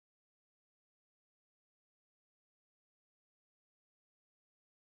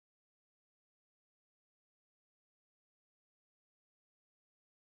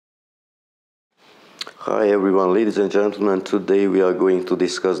Hi everyone, ladies and gentlemen. Today we are going to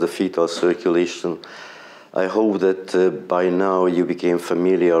discuss the fetal circulation. I hope that by now you became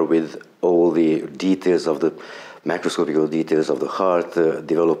familiar with all the details of the macroscopical details of the heart,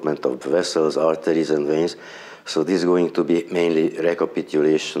 development of vessels, arteries and veins. So this is going to be mainly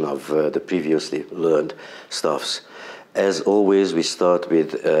recapitulation of the previously learned stuffs. As always, we start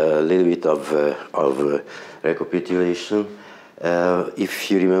with a little bit of recapitulation. If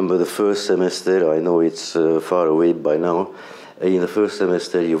you remember the first semester, I know it's far away by now. In the first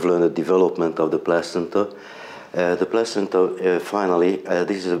semester, you've learned the development of the placenta. The placenta, finally,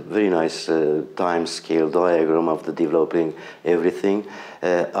 this is a very nice time scale diagram of the developing everything.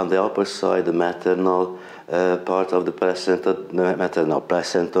 On the upper side, the maternal part of the maternal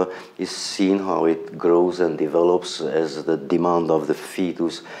placenta is seen how it grows and develops as the demand of the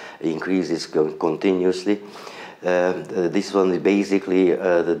fetus increases continuously. This one is basically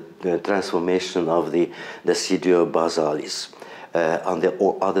the transformation of the decidua basalis. On the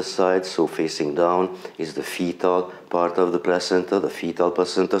other side, so facing down, is the fetal part of the placenta, the fetal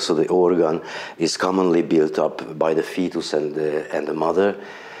placenta. So the organ is commonly built up by the fetus and the mother.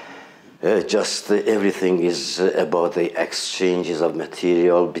 Just everything is about the exchanges of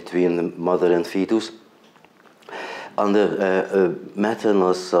material between the mother and fetus. On the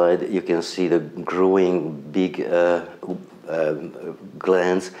maternal side, you can see the growing big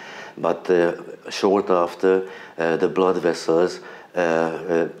glands, but short after, the blood vessels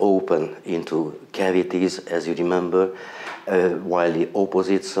open into cavities, as you remember, while the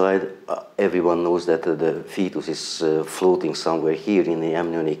opposite side, everyone knows that the fetus is floating somewhere here in the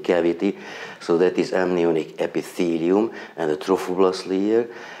amniotic cavity, so that is amniotic epithelium and the trophoblast layer.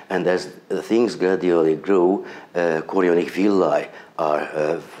 And as things gradually grow, chorionic villi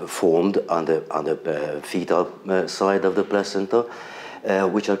are formed on the fetal side of the placenta,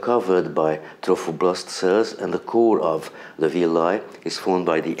 which are covered by trophoblast cells, and the core of the villi is formed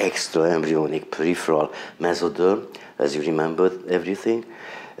by the extraembryonic peripheral mesoderm, as you remember everything.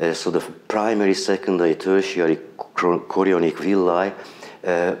 So the primary, secondary, tertiary chorionic villi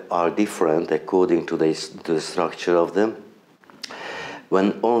are different according to the structure of them.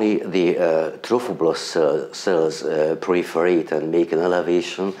 When only the trophoblast cells proliferate and make an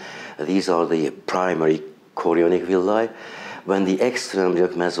elevation, these are the primary chorionic villi. When the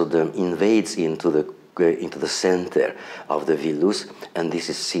extraembryonic mesoderm invades into the center of the villus, and this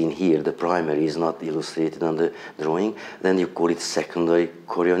is seen here, the primary is not illustrated on the drawing, then you call it secondary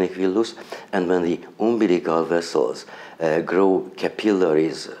chorionic villus. And when the umbilical vessels grow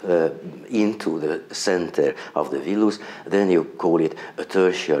capillaries into the center of the villus, then you call it a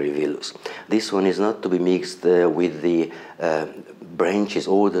tertiary villus. This one is not to be mixed with the branches,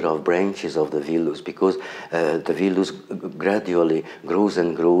 order of branches of the villus, because the villus gradually grows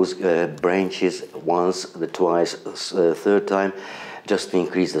and grows, branches once, twice, third time, just to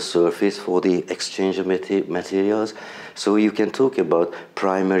increase the surface for the exchange of materials. So you can talk about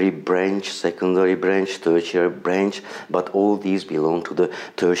primary branch, secondary branch, tertiary branch, but all these belong to the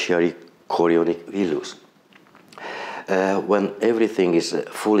tertiary chorionic villus. When everything is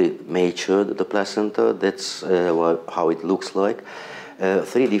fully matured, the placenta, that's how it looks like.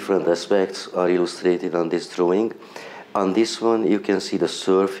 Three different aspects are illustrated on this drawing. On this one, you can see the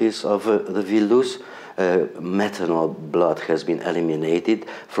surface of the villus. Maternal blood has been eliminated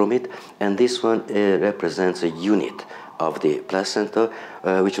from it, and this one represents a unit of the placenta,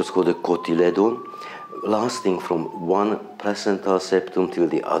 which was called a cotyledon, lasting from one placental septum till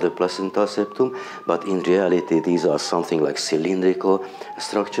the other placental septum, but in reality these are something like cylindrical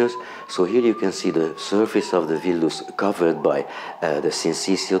structures. So here you can see the surface of the villus covered by the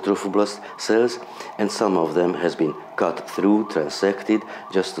syncytial trophoblast cells, and some of them has been cut through, transected,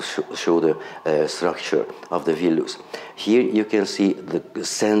 just to show the structure of the villus. Here you can see the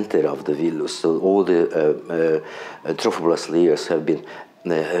center of the villus, so all the trophoblast layers have been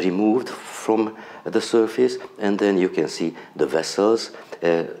removed from the surface, and then you can see the vessels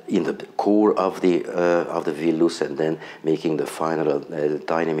in the core of the villus, and then making the final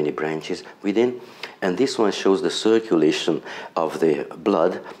tiny mini branches within. And this one shows the circulation of the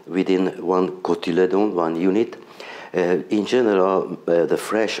blood within one cotyledon, one unit. In general, the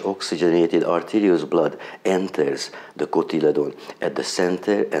fresh oxygenated arterious blood enters the cotyledon at the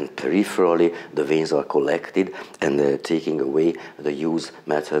center, and peripherally the veins are collected and taking away the used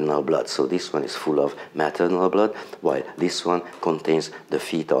maternal blood. So this one is full of maternal blood, while this one contains the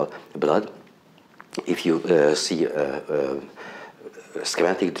fetal blood. If you see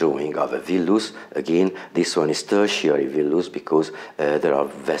schematic drawing of a villus, again, this one is tertiary villus because there are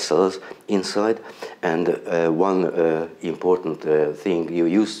vessels inside. And one important thing, you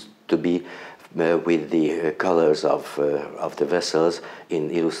used to be with the colors of the vessels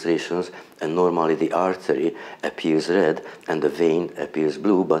in illustrations, and normally the artery appears red and the vein appears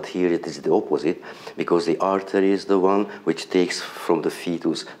blue, but here it is the opposite, because the artery is the one which takes from the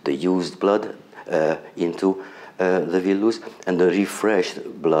fetus the used blood into the villus, and the refreshed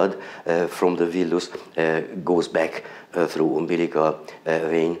blood from the villus goes back through umbilical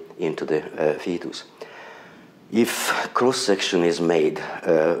vein into the fetus. If cross-section is made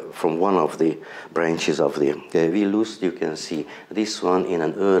from one of the branches of the villus, you can see this one in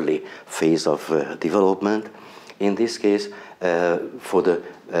an early phase of development. In this case, for the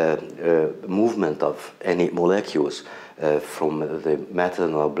movement of any molecules from the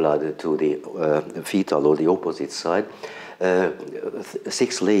maternal blood to the fetal or the opposite side,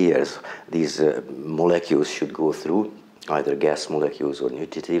 6 layers these molecules should go through, either gas molecules or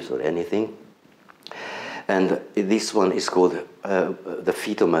nutritives or anything. And this one is called the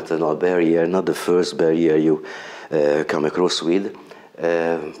fetal-maternal barrier, not the first barrier you come across with.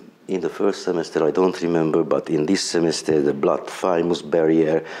 In the first semester, I don't remember, but in this semester, the blood-thymus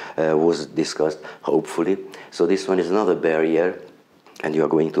barrier was discussed, hopefully. So this one is another barrier, and you are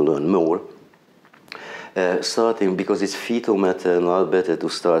going to learn more. Starting, because it's fetal-maternal, better to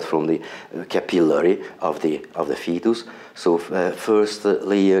start from the capillary of the fetus. So first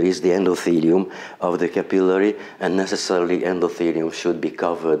layer is the endothelium of the capillary, and necessarily endothelium should be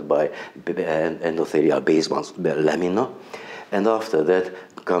covered by endothelial basement lamina. And after that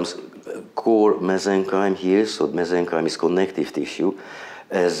comes core mesenchyme here. So mesenchyme is connective tissue.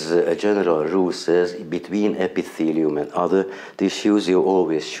 As a general rule says, between epithelium and other tissues, you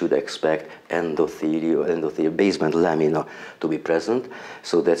always should expect endothelial basement lamina to be present.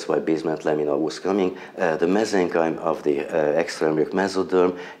 So that's why basement lamina was coming. The mesenchyme of the extraembryonic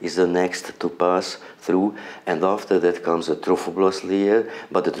mesoderm is the next to pass through, and after that comes a trophoblast layer,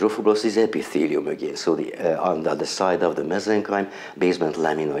 but the trophoblast is epithelium again. So on the other side of the mesenchyme, basement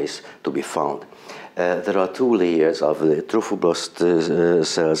lamina is to be found. There are 2 layers of the trophoblast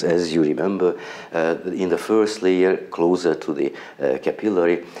cells, as you remember. In the first layer, closer to the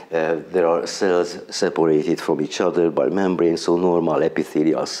capillary, there are cells separated from each other by membrane, so normal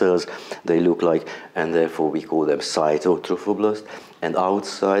epithelial cells they look like, and therefore we call them cytotrophoblast. And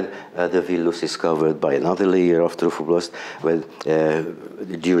outside, the villus is covered by another layer of trophoblast, where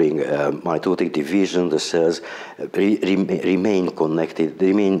during mitotic division, the cells remain connected,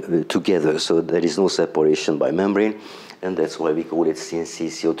 remain together, so there is no separation by membrane, and that's why we call it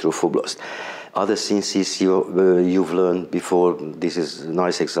syncytiotrophoblast. Other syncytio you've learned before. This is a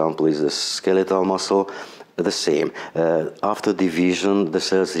nice example, is the skeletal muscle. The same. After division, the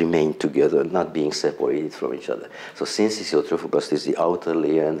cells remain together, not being separated from each other. So syncytiotrophoblast is the outer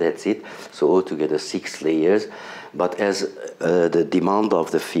layer, and that's it. So altogether 6 layers. But as the demand of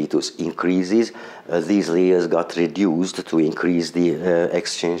the fetus increases, these layers got reduced to increase the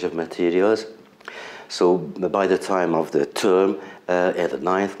exchange of materials. So by the time of the term, at the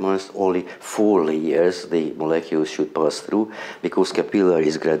 9th month, only 4 layers the molecules should pass through, because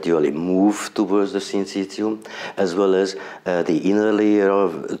capillaries gradually move towards the syncytium, as well as the inner layer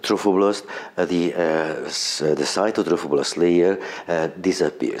of trophoblast, the cytotrophoblast layer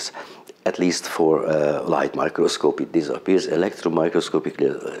disappears. At least for light microscope it disappears. Electron microscopically,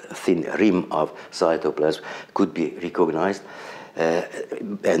 a thin rim of cytoplasm could be recognized.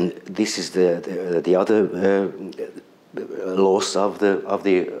 And this is the other loss of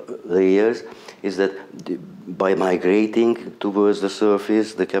the layers, is that by migrating towards the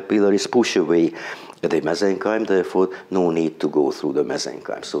surface, the capillaries push away the mesenchyme, therefore no need to go through the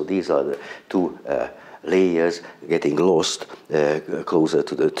mesenchyme. So these are the 2 layers getting lost closer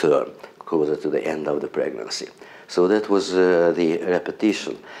to the term, closer to the end of the pregnancy. So that was the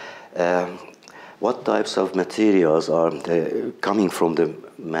repetition. What types of materials are coming from the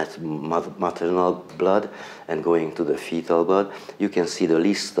maternal blood and going to the fetal blood? You can see the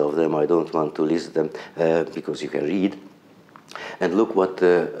list of them. I don't want to list them because you can read. And look what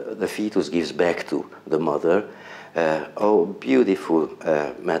the fetus gives back to the mother. Oh, beautiful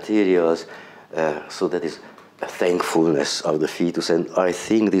materials. So that is a thankfulness of the fetus. And I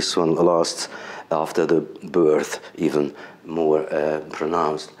think this one lasts after the birth, even more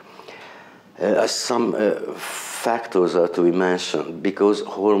pronounced. Some factors are to be mentioned, because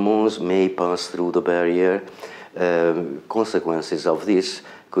hormones may pass through the barrier. Consequences of this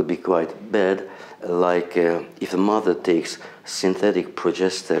could be quite bad, like if a mother takes synthetic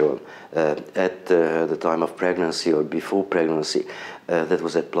progesterone at the time of pregnancy or before pregnancy, that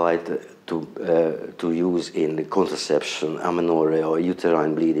was applied to use in contraception, amenorrhea or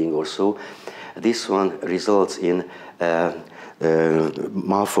uterine bleeding or so. This one results in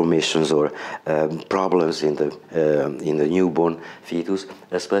malformations or problems in the newborn fetus,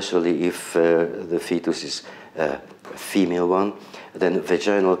 especially if the fetus is a female one. Then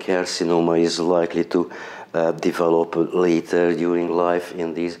vaginal carcinoma is likely to develop later during life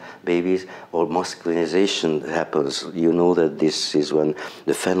in these babies, or masculinization happens. You know that this is when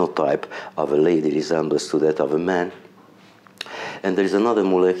the phenotype of a lady resembles to that of a man. And there is another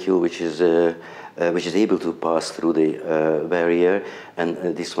molecule which is able to pass through the barrier,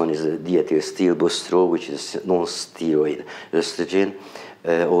 and this one is a diethylstilbestrol, which is non-steroid estrogen,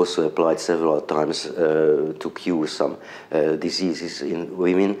 also applied several times to cure some diseases in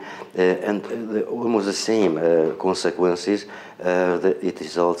women, and almost the same consequences that it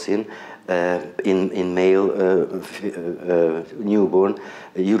results in male newborn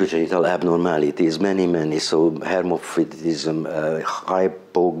urogenital abnormalities, many, so hermaphroditism,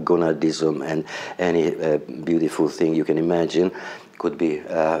 hypogonadism, and any beautiful thing you can imagine could be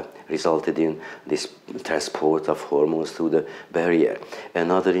resulted in this transport of hormones through the barrier.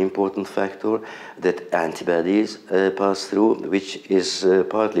 Another important factor that antibodies pass through, which is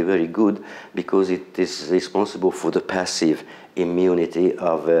partly very good because it is responsible for the passive immunity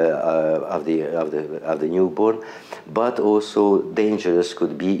of the newborn, but also dangerous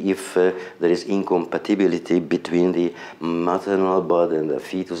could be if there is incompatibility between the maternal blood and the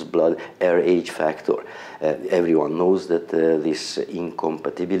fetus blood Rh factor. Everyone knows that this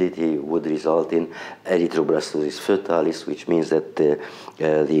incompatibility would result in erythroblastosis fetalis, which means that the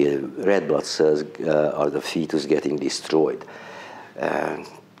red blood cells are the fetus getting destroyed.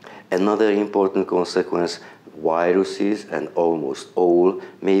 Another important consequence, viruses, and almost all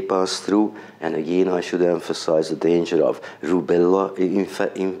may pass through. And again, I should emphasize the danger of rubella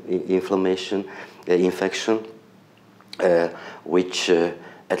infection, which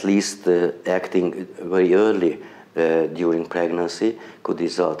at least acting very early during pregnancy could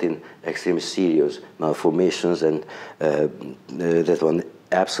result in extremely serious malformations, and that one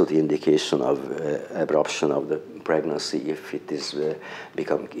absolute indication of abruption of the pregnancy if it is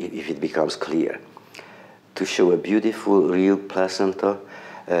if it becomes clear. To show a beautiful real placenta,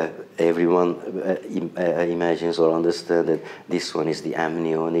 everyone imagines or understands that this one is the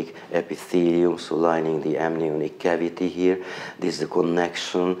amniotic epithelium, so lining the amniotic cavity here. This is the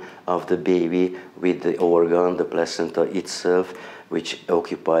connection of the baby with the organ, the placenta itself, which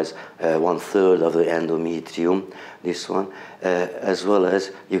occupies 1/3 of the endometrium, this one, as well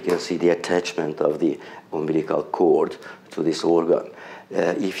as you can see the attachment of the umbilical cord to this organ.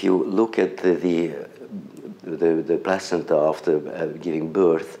 If you look at the placenta after giving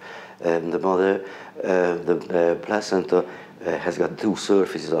birth, the mother, the placenta has got two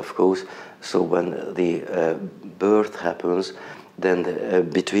surfaces, of course, so when the birth happens, then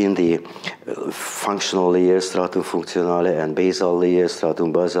between the functional layer, stratum functionale, and basal layer,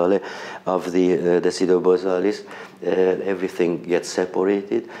 stratum basale, of the decidobasalis, everything gets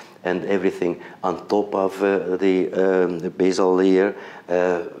separated, and everything on top of the basal layer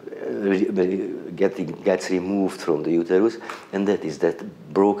gets removed from the uterus, and that is that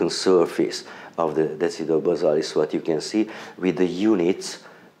broken surface of the decidobasalis, what you can see, with the units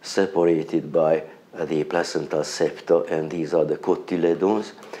separated by the placental septa, and these are the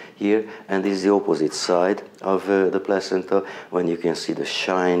cotyledons here, and this is the opposite side of the placenta, when you can see the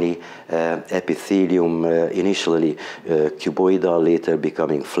shiny epithelium, initially cuboidal, later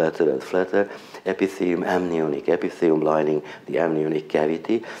becoming flatter and flatter, epithelium, amniotic epithelium lining the amniotic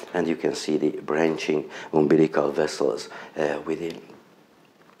cavity, and you can see the branching umbilical vessels within.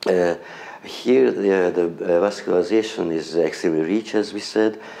 Here the vascularization is extremely rich, as we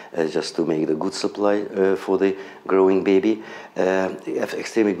said, just to make the good supply for the growing baby.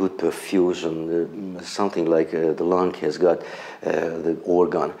 Extremely good perfusion, something like the lung has got, the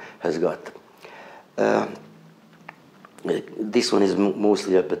organ has got. This one is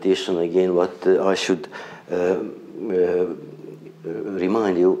mostly repetition. Again, what I should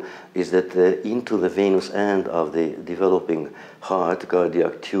remind you is that into the venous end of the developing heart,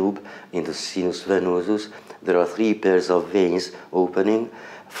 cardiac tube, into sinus venosus, there are 3 pairs of veins opening.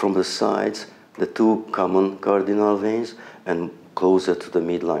 From the sides, the 2 common cardinal veins, and closer to the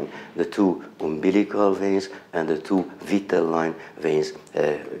midline, the 2 umbilical veins and the 2 vitelline veins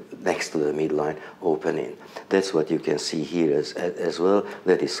next to the midline opening. That's what you can see here as well.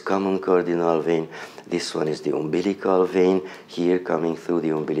 That is common cardinal vein. This one is the umbilical vein here coming through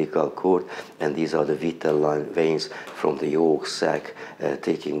the umbilical cord, and these are the vitelline veins from the yolk sac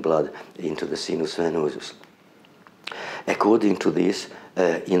taking blood into the sinus venosus. According to this,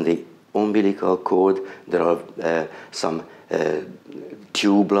 in the umbilical cord, there are some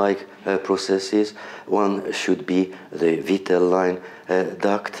tube-like processes. One should be the Fetal line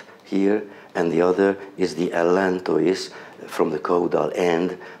duct here, and the other is the allantois from the caudal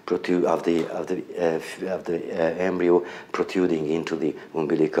end of the embryo protruding into the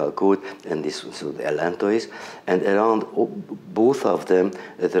umbilical cord, and this is the allantois. And around both of them,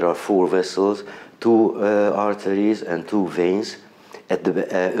 there are 4 vessels, 2 arteries and 2 veins at the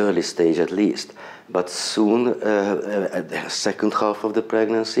early stage at least. But soon, at the second half of the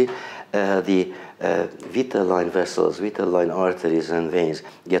pregnancy, the Fetal line vessels, Fetal line arteries and veins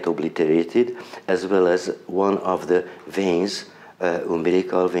get obliterated, as well as one of the veins,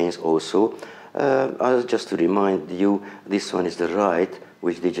 umbilical veins also. Just to remind you, this one is the right,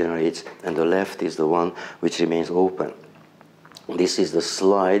 which degenerates, and the left is the one which remains open. This is the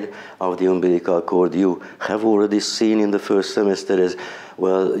slide of the umbilical cord you have already seen in the first semester as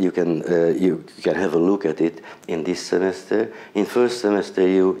well. You can have a look at it in this semester. In first semester,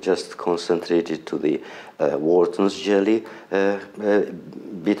 you just concentrated to the Wharton's jelly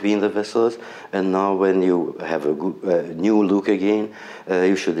between the vessels, and now when you have a new look again,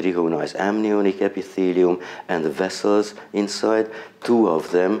 you should recognize amniotic epithelium and the vessels inside. 2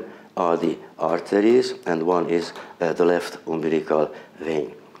 of them are the arteries, and one is the left umbilical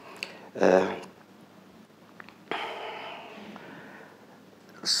vein.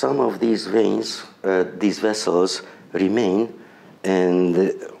 Some of these veins, these vessels, remain,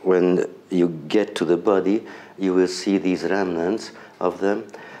 and when you get to the body, you will see these remnants of them.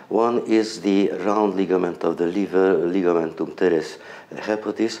 One is the round ligament of the liver, ligamentum teres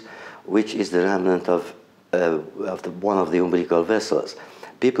hepatis, which is the remnant of one of the umbilical vessels.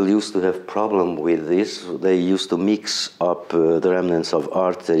 People used to have problem with this. They used to mix up the remnants of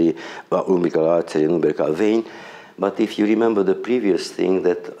artery, umbilical artery and umbilical vein. But if you remember the previous thing,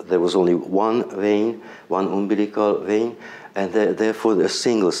 that there was only one vein, one umbilical vein, and therefore a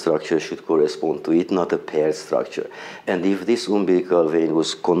single structure should correspond to it, not a paired structure. And if this umbilical vein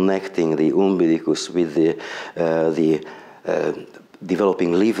was connecting the umbilicus with the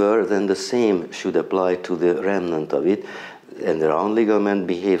developing liver, then the same should apply to the remnant of it. And the round ligament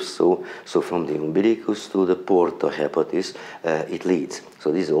behaves so from the umbilicus to the porta hepatis it leads.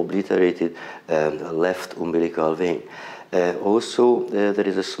 So this is obliterated left umbilical vein. Also, there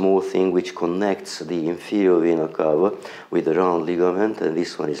is a small thing which connects the inferior vena cava with the round ligament, and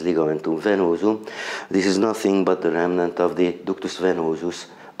this one is ligamentum venosum. This is nothing but the remnant of the ductus venosus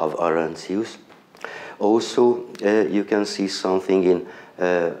of Arancius. Also, you can see something in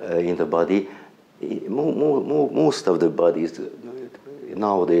the body. Most of the bodies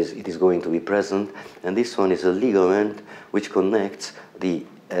nowadays it is going to be present, and this one is a ligament which connects the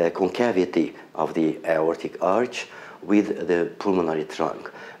concavity of the aortic arch with the pulmonary trunk,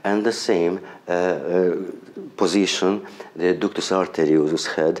 and the same position the ductus arteriosus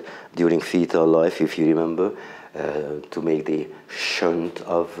had during fetal life, if you remember, to make the shunt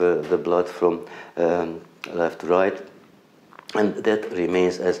of the blood from left to right. And that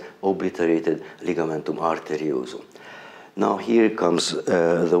remains as obliterated ligamentum arteriosum. Now here comes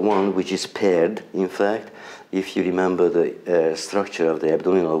the one which is paired, in fact. If you remember the structure of the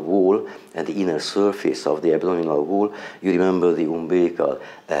abdominal wall and the inner surface of the abdominal wall, you remember the umbilical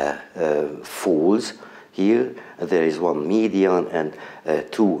folds. Here there is one median and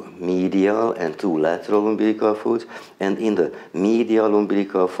 2 medial and 2 lateral umbilical folds, and in the medial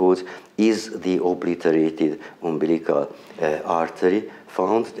umbilical folds is the obliterated umbilical artery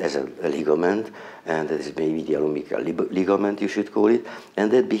found as a ligament, and that is medial umbilical ligament, you should call it,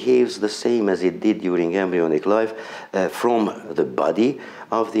 and that behaves the same as it did during embryonic life from the body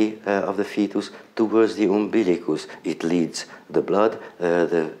of the fetus towards the umbilicus. It leads the blood,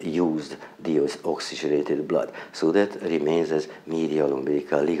 the used deoxygenated blood. So that remains as medial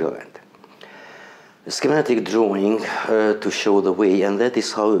umbilical ligament. A schematic drawing to show the way, and that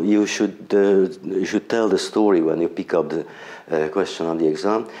is how you should tell the story when you pick up the question on the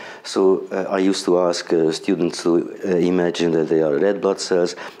exam. So I used to ask students to imagine that they are red blood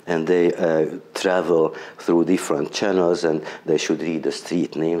cells, and they travel through different channels, and they should read the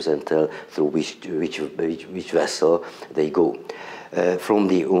street names and tell through which vessel they go. From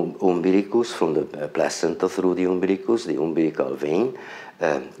the umbilicus, from the placenta through the umbilical vein,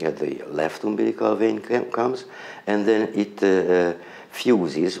 the left umbilical vein comes, and then it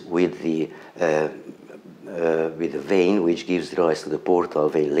fuses with the vein which gives rise to the portal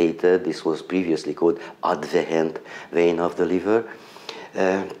vein later. This was previously called advehent vein of the liver.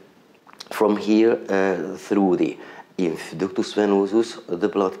 From here, through the ductus venosus, the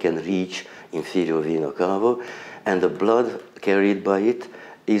blood can reach inferior vena cava, and the blood carried by it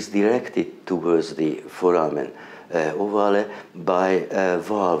is directed towards the foramen ovale by a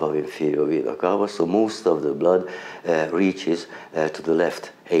valve of inferior vena cava, so most of the blood reaches to the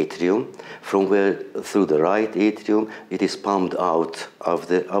left atrium, from where through the right atrium it is pumped out of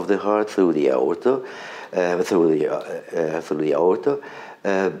the heart through the aorta,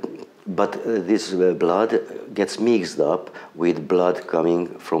 but this blood gets mixed up with blood coming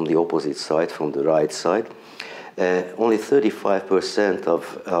from the opposite side, from the right side. Only 35%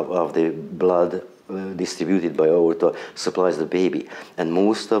 of the blood distributed by aorta supplies the baby, and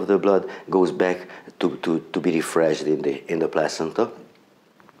most of the blood goes back to be refreshed in the placenta.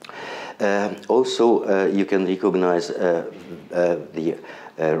 Also, you can recognize the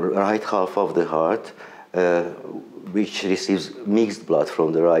right half of the heart, which receives mixed blood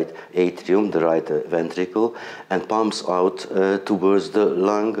from the right atrium, the right ventricle, and pumps out towards the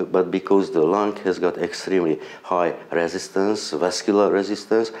lung, but because the lung has got extremely high resistance, vascular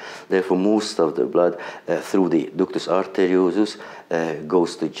resistance, therefore most of the blood through the ductus arteriosus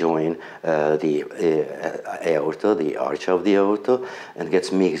goes to join the aorta, the arch of the aorta, and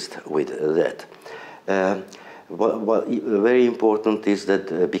gets mixed with that. What very important is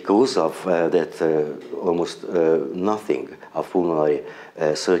that because of that almost nothing of pulmonary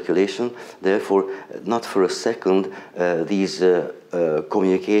circulation, therefore not for a second these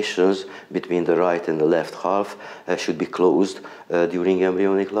communications between the right and the left half should be closed during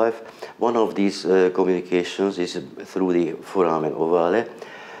embryonic life. One of these communications is through the foramen ovale,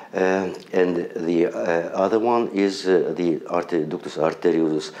 and the other one is the ductus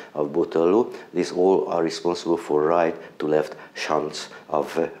arteriosus of Botello. These all are responsible for right to left shunts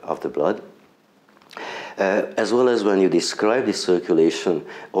of the blood. As well as when you describe the circulation,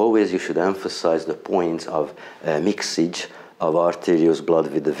 always you should emphasize the points of mixage of arterious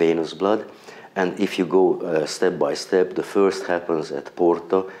blood with the venous blood. And if you go step by step, the first happens at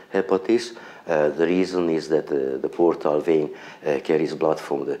porta hepatis. The reason is that the portal vein carries blood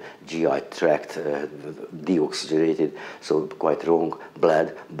from the GI tract, deoxygenated, so quite wrong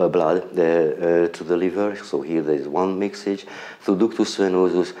blood to the liver. So here there is one mixage. Through ductus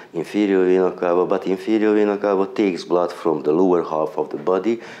venosus, inferior vena cava, but inferior vena cava takes blood from the lower half of the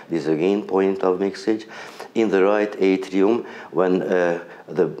body. This is again point of mixage. In the right atrium, when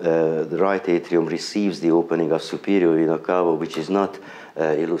the right atrium receives the opening of superior vena cava, which is not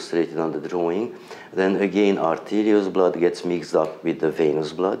illustrated on the drawing, then again arterious blood gets mixed up with the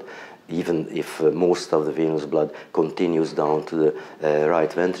venous blood, even if most of the venous blood continues down to the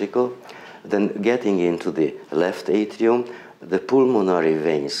right ventricle. Then getting into the left atrium, the pulmonary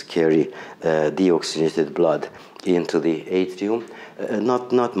veins carry deoxygenated blood into the atrium.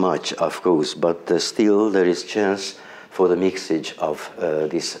 Not much, of course, but still there is chance for the mixage of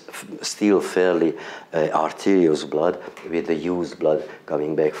this still fairly arterious blood with the used blood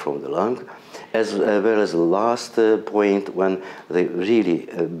coming back from the lung, as well as the last point, when the really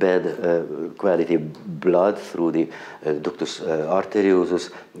bad quality blood through the ductus arteriosus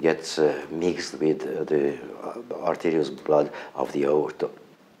gets mixed with the arterious blood of the aorta.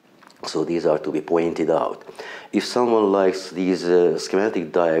 So these are to be pointed out. If someone likes these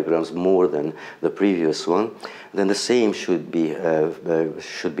schematic diagrams more than the previous one, then the same should be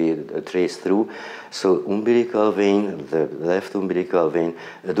traced through. So umbilical vein, the left umbilical vein,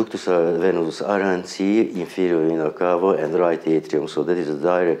 ductus venosus aranci, inferior vena cava, and right atrium. So that is a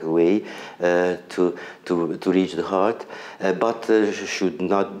direct way to reach the heart, but should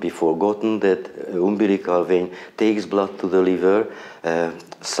not be forgotten that umbilical vein takes blood to the liver.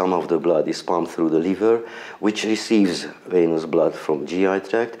 Some of the blood is pumped through the liver, which receives venous blood from GI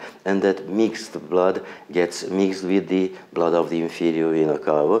tract, and that mixed blood gets mixed with the blood of the inferior vena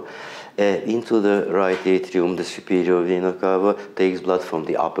cava. Into the right atrium, the superior vena cava takes blood from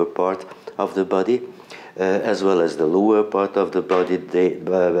the upper part of the body, as well as the lower part of the body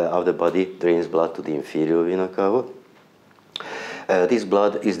drains blood to the inferior vena cava. This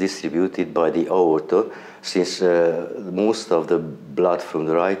blood is distributed by the aorta, since most of the blood from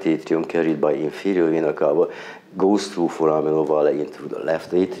the right atrium carried by inferior vena cava goes through foramen ovale into the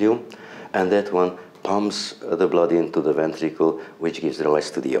left atrium, and that one pumps the blood into the ventricle, which gives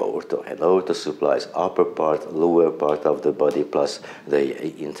rise to the aorta. And aorta supplies upper part, lower part of the body, plus the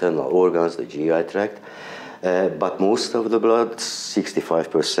internal organs, the GI tract. But most of the blood,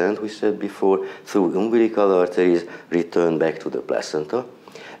 65%, we said before, through umbilical arteries return back to the placenta.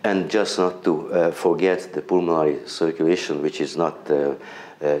 And just not to forget the pulmonary circulation, which is not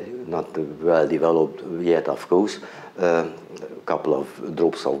well developed yet, of course. A couple of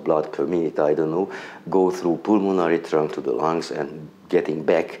drops of blood per minute, I don't know, go through pulmonary trunk to the lungs, and getting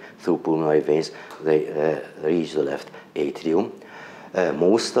back through pulmonary veins, they reach the left atrium.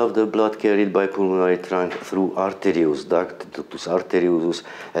 Most of the blood carried by pulmonary trunk through arterious duct, ductus arteriosus,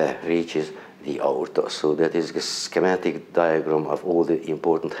 reaches the aorta. So that is a schematic diagram of all the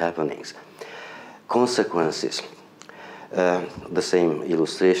important happenings. Consequences. The same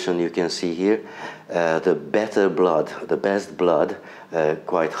illustration you can see here. The better blood, the best blood,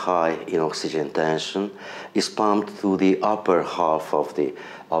 quite high in oxygen tension, is pumped through the upper half of the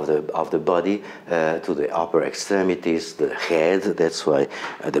body, to the upper extremities, the head. That's why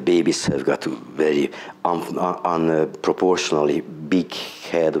the babies have got a very unproportionally big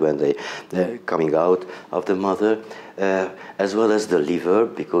head when they're coming out of the mother, as well as the liver,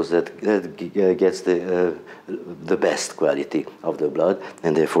 because that gets the best quality of the blood,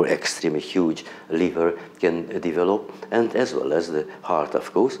 and therefore extremely huge liver can develop, and as well as the heart,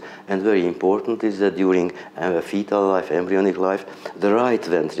 of course. And very important is that during fetal life, embryonic life, the right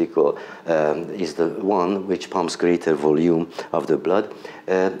ventricle is the one which pumps greater volume of the blood,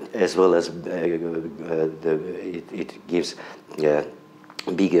 as well as it gives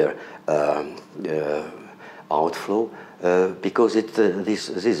bigger outflow, because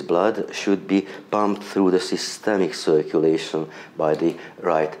this blood should be pumped through the systemic circulation by the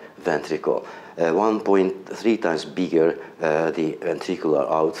right ventricle. 1.3 times bigger the ventricular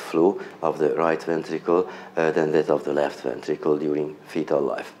outflow of the right ventricle than that of the left ventricle during fetal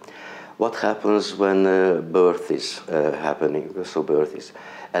life. What happens when birth is happening? So birth is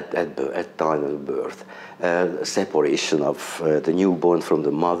at time of birth. Separation of the newborn from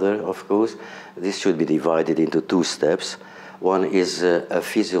the mother, of course. This should be divided into two steps. One is a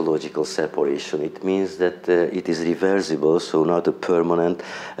physiological separation. It means that it is reversible, so not a permanent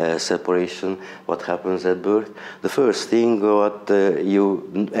separation. What happens at birth? The first thing what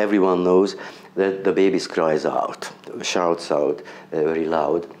everyone knows, that the baby cries out, shouts out very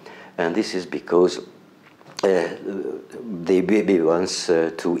loud, and this is because the baby wants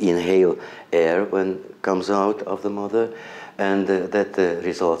to inhale air when it comes out of the mother, and that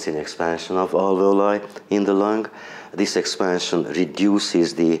results in expansion of alveoli in the lung. This expansion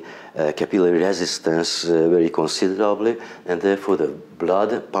reduces the capillary resistance very considerably, and therefore the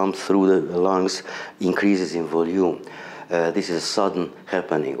blood pumped through the lungs increases in volume. This is a sudden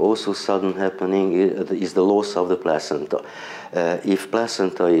happening. Also sudden happening is the loss of the placenta. If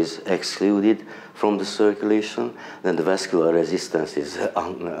placenta is excluded from the circulation, then the vascular resistance is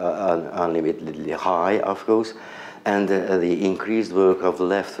unlimitedly high, of course, and the increased work of the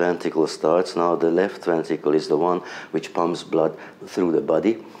left ventricle starts. Now the left ventricle is the one which pumps blood through the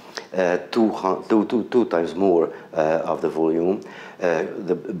body, two times more of the volume.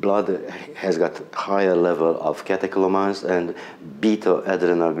 The blood has got higher level of catecholamines, and beta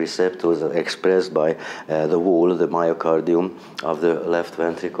adrenal receptors are expressed by the wall, the myocardium of the left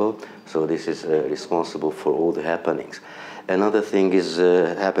ventricle. So this is responsible for all the happenings. Another thing is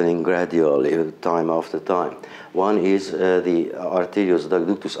happening gradually, time after time. One is the arterious duct,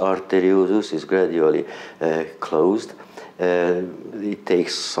 ductus arteriosus, is gradually closed. It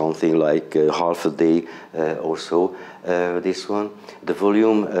takes something like half a day or so. This one, the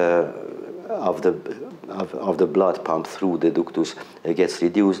volume of the blood pumped through the ductus gets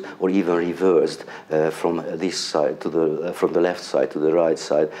reduced or even reversed from this side to from the left side to the right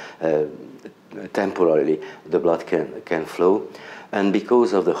side. Temporarily, the blood can flow, and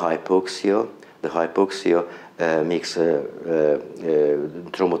because of the hypoxia makes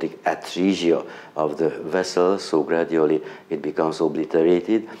thrombotic atresia of the vessel, so gradually it becomes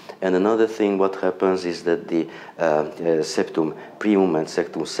obliterated. And another thing what happens is that the septum primum and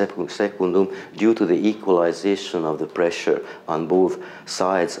septum secundum, due to the equalization of the pressure on both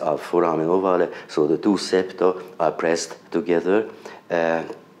sides of foramen ovale, so the two septa are pressed together,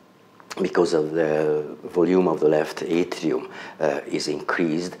 because of the volume of the left atrium is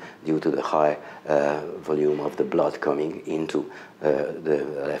increased due to the high volume of the blood coming into the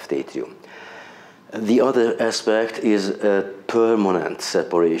left atrium. The other aspect is permanent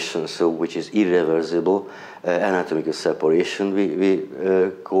separation, so which is irreversible anatomical separation. We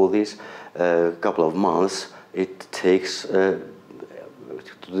call this a couple of months it takes to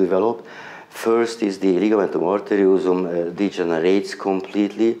develop. First is the ligamentum arteriosum degenerates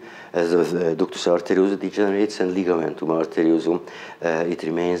completely, as the ductus arteriosus degenerates, and ligamentum arteriosum it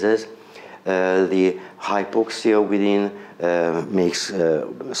remains as. The hypoxia within makes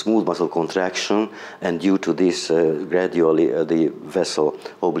smooth muscle contraction, and due to this gradually the vessel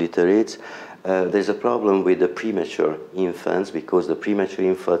obliterates. There's a problem with the premature infants, because the premature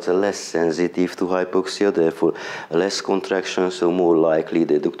infants are less sensitive to hypoxia, therefore less contraction, so more likely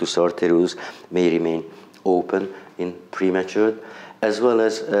the ductus arteriosus may remain open in premature, as well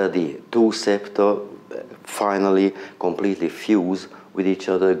as the two septa finally completely fuse with each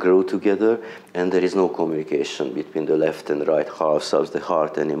other, grow together, and there is no communication between the left and right halves of the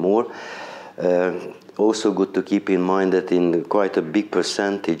heart anymore. Also good to keep in mind that in quite a big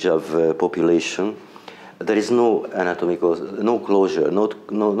percentage of population, there is no anatomical, no closure,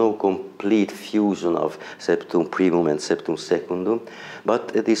 no complete fusion of septum primum and septum secundum, but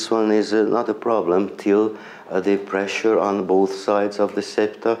this one is not a problem till the pressure on both sides of the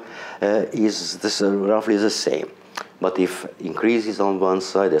septa is roughly the same. But if increases on one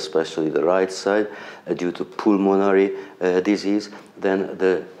side, especially the right side, due to pulmonary disease, then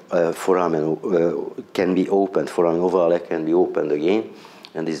the foramen can be opened, foramen ovale can be opened again,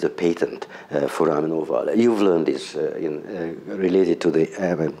 and this is the patent foramen ovale. You've learned this related to the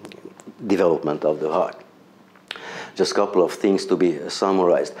development of the heart. Just a couple of things to be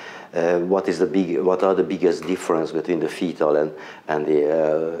summarized. What are the biggest difference between the fetal and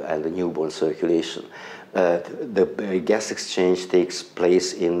the newborn circulation? The gas exchange takes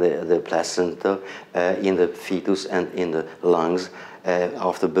place in the placenta, in the fetus, and in the lungs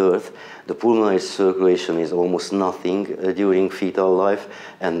after birth. The pulmonary circulation is almost nothing during fetal life,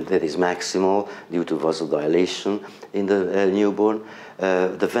 and that is maximal due to vasodilation in the newborn.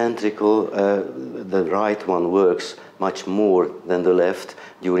 The ventricle, the right one works much more than the left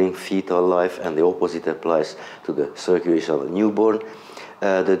during fetal life, and the opposite applies to the circulation of the newborn.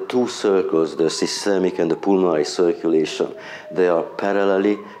 The two circles, the systemic and the pulmonary circulation, they are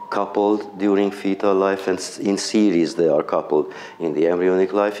parallelly coupled during fetal life, and in series they are coupled in the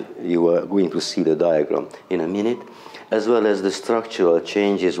embryonic life. You are going to see the diagram in a minute, as well as the structural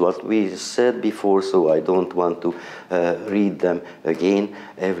changes, what we said before, so I don't want to read them again.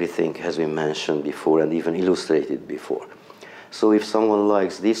 Everything has been mentioned before and even illustrated before. So if someone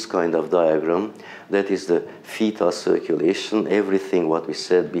likes this kind of diagram, that is the fetal circulation. Everything what we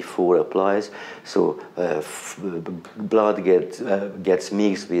said before applies. So blood gets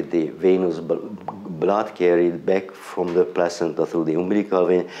mixed with the venous blood carried back from the placenta through the umbilical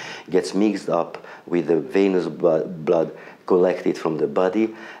vein, gets mixed up with the venous blood collected from the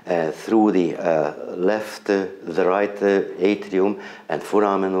body through the the right atrium and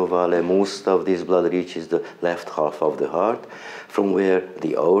foramen ovale. Most of this blood reaches the left half of the heart, from where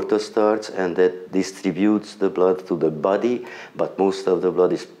the aorta starts, and that distributes the blood to the body, but most of the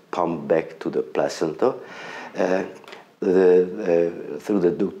blood is pumped back to the placenta. Through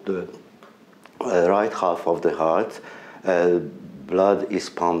the right half of the heart, blood is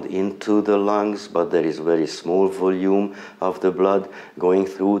pumped into the lungs, but there is very small volume of the blood going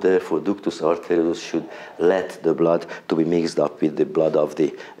through. Therefore, ductus arteriosus should let the blood to be mixed up with the blood of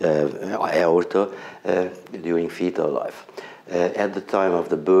the aorta during fetal life. At the time of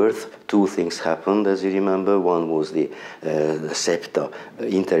the birth, two things happened, as you remember. One was the septa,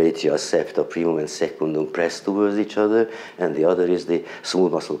 interatrial septa, primum and secundum, pressed towards each other, and the other is the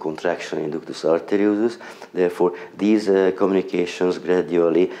smooth muscle contraction in ductus arteriosus. Therefore, these communications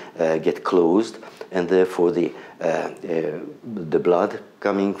gradually get closed, and therefore the blood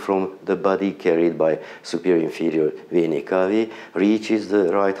coming from the body, carried by superior inferior venae cavae, reaches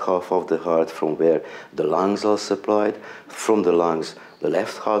the right half of the heart, from where the lungs are supplied. From the lungs, the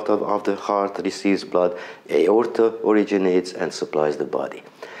left half of the heart receives blood, aorta originates and supplies the body.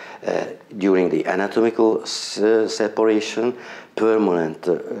 During the anatomical separation, permanent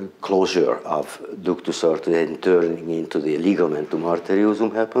closure of ductus arteriosus and turning into the ligamentum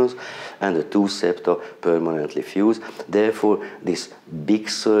arteriosum happens, and the two septa permanently fuse. Therefore, this big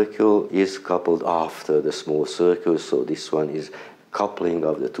circle is coupled after the small circle, so this one is coupling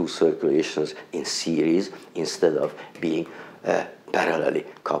of the two circulations in series instead of being parallelly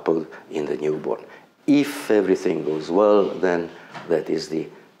coupled in the newborn. If everything goes well, then that is the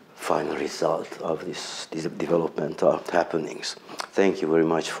final result of these developmental happenings. Thank you very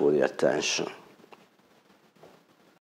much for the attention.